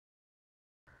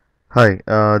Hi,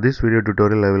 this video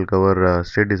tutorial I will cover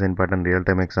state design pattern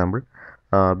real-time example.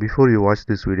 Before you watch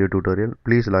this video tutorial,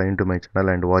 please log into my channel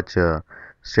and watch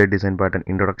state design pattern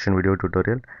introduction video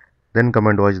tutorial. Then come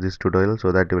and watch this tutorial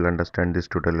so that you will understand this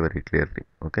tutorial very clearly.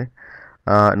 Okay.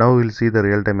 Now we will see the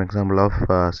real-time example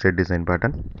of state design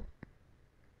pattern.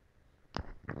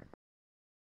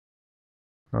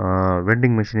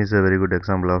 Vending machine is a very good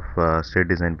example of state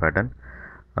design pattern.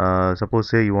 Suppose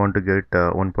say you want to get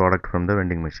one product from the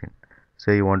vending machine.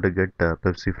 Say you want to get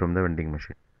Pepsi from the vending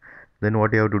machine. Then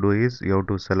what you have to do is you have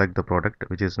to select the product,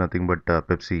 which is nothing but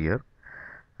Pepsi here,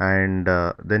 and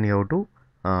then you have to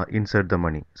insert the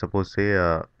money. Suppose say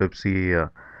Pepsi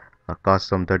costs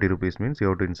some 30 rupees, means you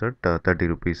have to insert 30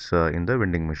 rupees in the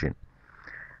vending machine.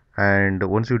 And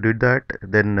once you did that,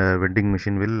 then vending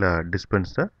machine will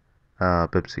dispense the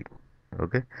Pepsi.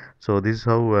 Okay, so this is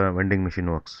how vending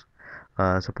machine works.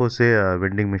 Suppose say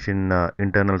vending machine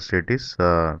internal state is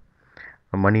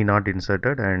money not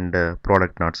inserted and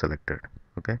product not selected.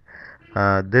 Okay,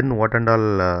 then what and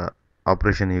all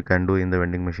operation you can do in the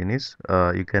vending machine is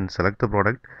you can select the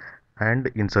product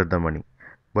and insert the money,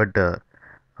 but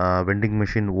vending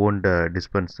machine won't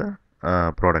dispense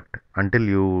the product until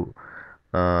you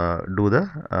do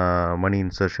the money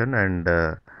insertion and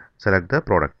select the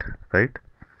product, right?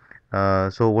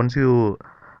 So once you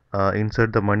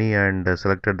insert the money and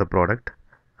selected the product,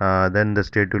 then the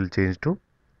state will change to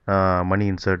money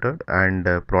inserted and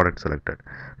product selected.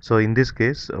 So in this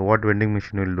case, what vending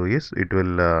machine will do is it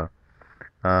will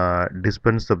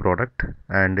dispense the product,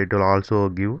 and it will also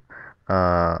give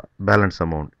balance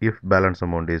amount if balance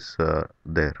amount is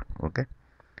there. Okay,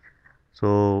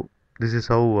 so this is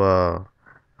how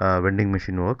vending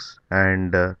machine works,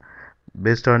 and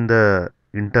based on the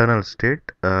internal state,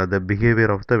 the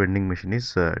behavior of the vending machine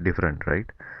is different, right?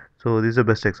 So this is the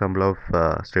best example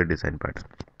of state design pattern.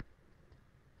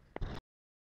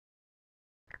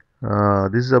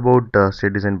 This is about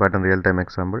state design pattern real-time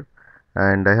example,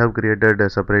 and I have created a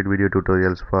separate video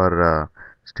tutorials for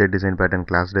state design pattern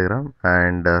class diagram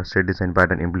and state design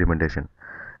pattern implementation.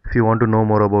 If you want to know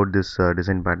more about this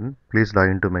design pattern, please log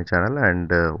into my channel and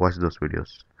watch those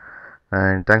videos.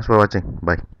 And thanks for watching.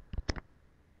 Bye.